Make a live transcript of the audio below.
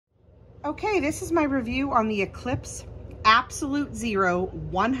Okay, this is my review on the Eclipse Absolute Zero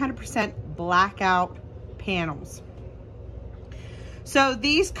 100% blackout panels. So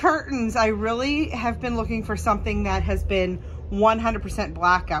these curtains, I really have been looking for something that has been 100%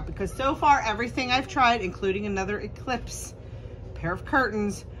 blackout, because so far everything I've tried, including another Eclipse pair of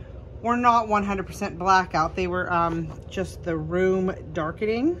curtains, were not 100% blackout. They were just the room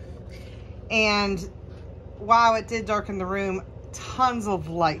darkening. And while it did darken the room, tons of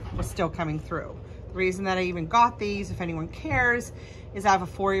light was still coming through. The reason that I even got these, if anyone cares, is I have a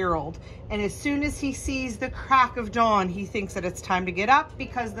 4-year-old. And as soon as he sees the crack of dawn, he thinks that it's time to get up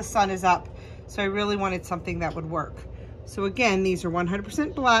because the sun is up. So I really wanted something that would work. So again, these are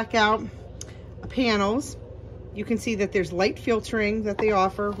 100% blackout panels. You can see that there's light filtering that they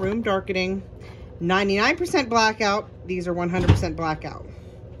offer, room darkening, 99% blackout. These are 100% blackout.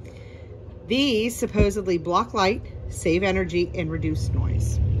 These supposedly block light, save energy, and reduce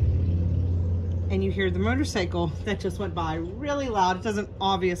noise. And you hear the motorcycle that just went by really loud. It doesn't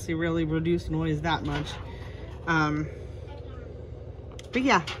obviously really reduce noise that much. But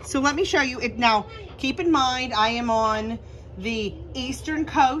yeah, so let me show you it. Now, keep in mind, I am on the eastern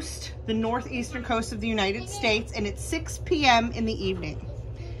coast, the northeastern coast of the United States, and it's 6 p.m. in the evening.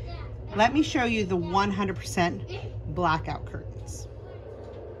 Let me show you the 100% blackout curtains.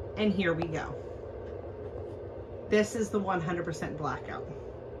 And here we go. This is the 100% blackout.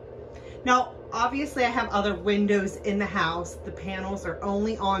 Now, obviously I have other windows in the house. The panels are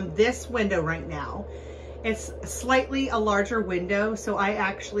only on this window right now. It's slightly a larger window, so I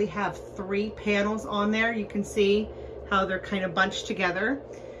actually have 3 panels on there. You can see how they're kind of bunched together.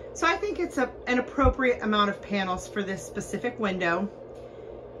 So I think it's an appropriate amount of panels for this specific window.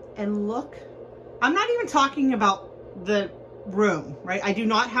 And look, I'm not even talking about the room, right? I do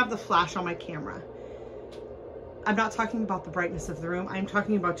not have the flash on my camera. I'm not talking about the brightness of the room. I'm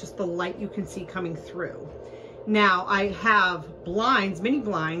talking about just the light you can see coming through. Now I have blinds, mini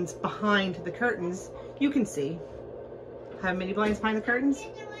blinds behind the curtains. You can see I have mini blinds behind the curtains,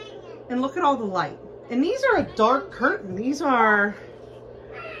 and look at all the light. And these are a dark curtain. These are,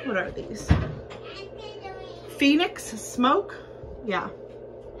 what are these? Phoenix smoke? Yeah.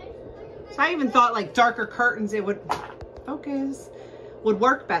 So I even thought like darker curtains, it would focus, would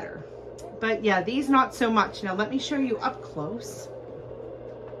work better. But yeah, these not so much. Now let me show you up close.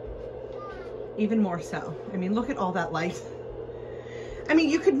 Even more so. I mean, look at all that light. I mean,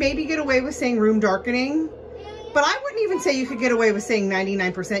 you could maybe get away with saying room darkening, but I wouldn't even say you could get away with saying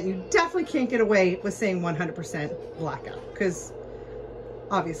 99%. You definitely can't get away with saying 100% blackout, because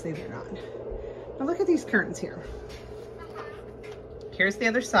obviously they're not. Now look at these curtains here. Here's the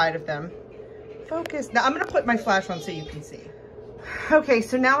other side of them. Focus. Now I'm gonna put my flash on so you can see. Okay,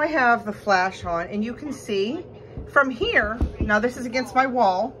 so now I have the flash on, and you can see from here, now this is against my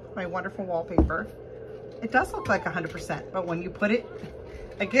wall, my wonderful wallpaper. It does look like 100%, but when you put it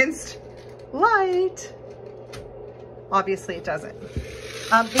against light, obviously it doesn't.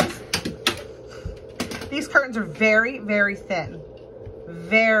 These curtains are very, very thin.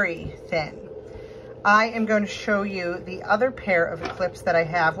 Very thin. I am going to show you the other pair of Eclipse that I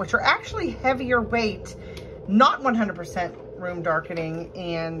have, which are actually heavier weight, not 100% room darkening,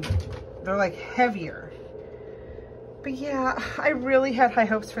 and they're like heavier. But yeah, I really had high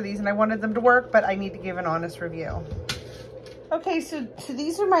hopes for these and I wanted them to work, but I need to give an honest review. Okay, so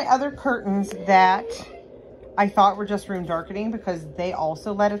these are my other curtains that I thought were just room darkening, because they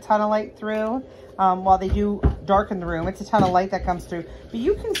also let a ton of light through. While they do darken the room, it's a ton of light that comes through. But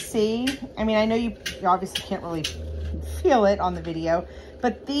you can see, I mean, I know you obviously can't really feel it on the video,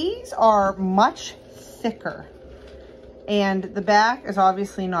 but these are much thicker. And the back is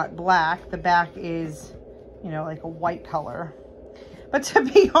obviously not black. The back is, you know, like a white color. But to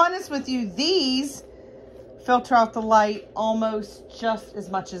be honest with you, these filter out the light almost just as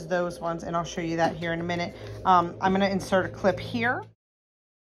much as those ones. And I'll show you that here in a minute. I'm going to insert a clip here.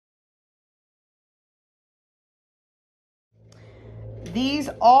 These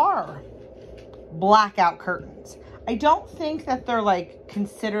are blackout curtains. I don't think that they're like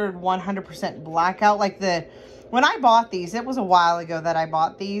considered 100% blackout. Like when I bought these, it was a while ago that I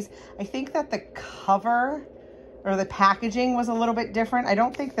bought these. I think that the cover or the packaging was a little bit different. I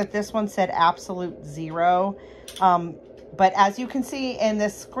don't think that this one said Absolute Zero. But as you can see in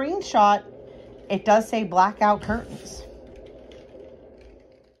this screenshot, it does say blackout curtains.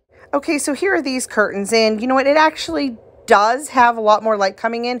 Okay, so here are these curtains, and you know what? It actually does have a lot more light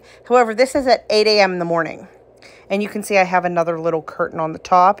coming in. However, this is at 8 a.m. in the morning. And you can see I have another little curtain on the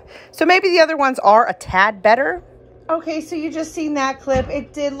top. So maybe the other ones are a tad better. Okay, so you just seen that clip.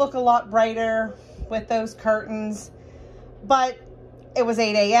 It did look a lot brighter with those curtains. But it was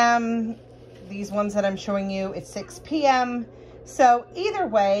 8 a.m. These ones that I'm showing you, it's 6 p.m. So either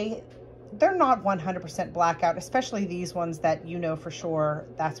way, they're not 100% blackout, especially these ones that you know for sure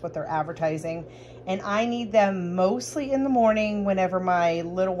that's what they're advertising. And I need them mostly in the morning whenever my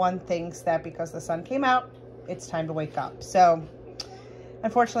little one thinks that because the sun came out, it's time to wake up. So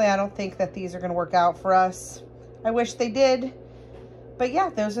unfortunately, I don't think that these are going to work out for us. I wish they did. But yeah,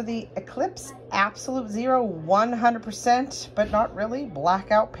 those are the Eclipse Absolute Zero 100%, but not really,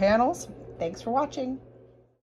 blackout panels. Thanks for watching.